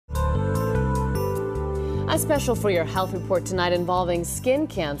A special For Your Health report tonight involving skin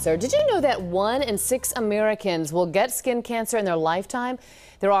cancer. Did you know that 1 in 6 Americans will get skin cancer in their lifetime?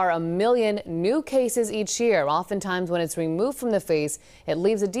 There are 1 million new cases each year. Oftentimes when it's removed from the face, it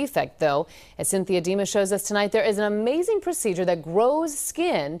leaves a defect though. As Cynthia Demas shows us tonight, there is an amazing procedure that grows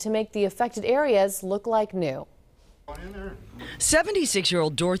skin to make the affected areas look like new.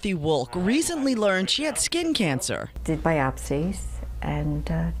 76-year-old Dorothy Wolk recently learned she had skin cancer. Did biopsies and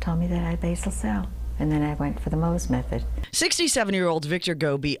told me that I had basal cell. And then I went for the MOHs method. 67-year-old Victor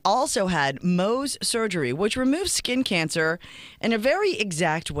Goby also had MOHs surgery, which removes skin cancer in a very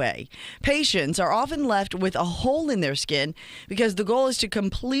exact way. Patients are often left with a hole in their skin because the goal is to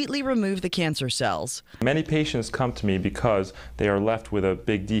completely remove the cancer cells. Many patients come to me because they are left with a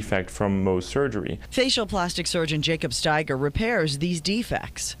big defect from Mohs surgery. Facial plastic surgeon Jacob Steiger repairs these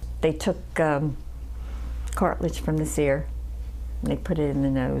defects. They took cartilage from this ear and they put it in the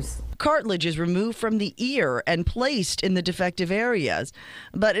nose. Cartilage is removed from the ear and placed in the defective areas,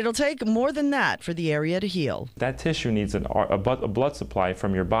 but it'll take more than that for the area to heal. That tissue needs a blood supply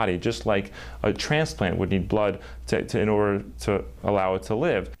from your body, just like a transplant would need blood in order to allow it to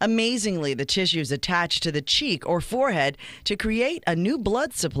live. Amazingly, the tissue is attached to the cheek or forehead to create a new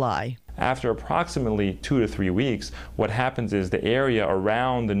blood supply. After approximately 2 to 3 weeks, what happens is the area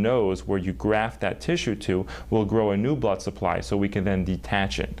around the nose where you graft that tissue to will grow a new blood supply so we can then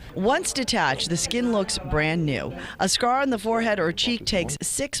detach it. Once detached, the skin looks brand new. A scar on the forehead or cheek takes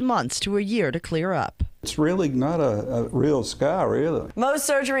 6 months to a year to clear up. It's really not a real scar, really. Mohs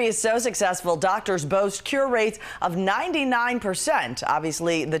surgery is so successful, doctors boast cure rates of 99%.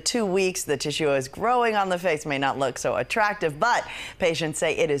 Obviously, the 2 weeks the tissue is growing on the face may not look so attractive, but patients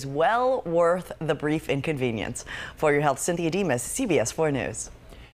say it is well worth the brief inconvenience. For Your Health, Cynthia Demas, CBS 4 News.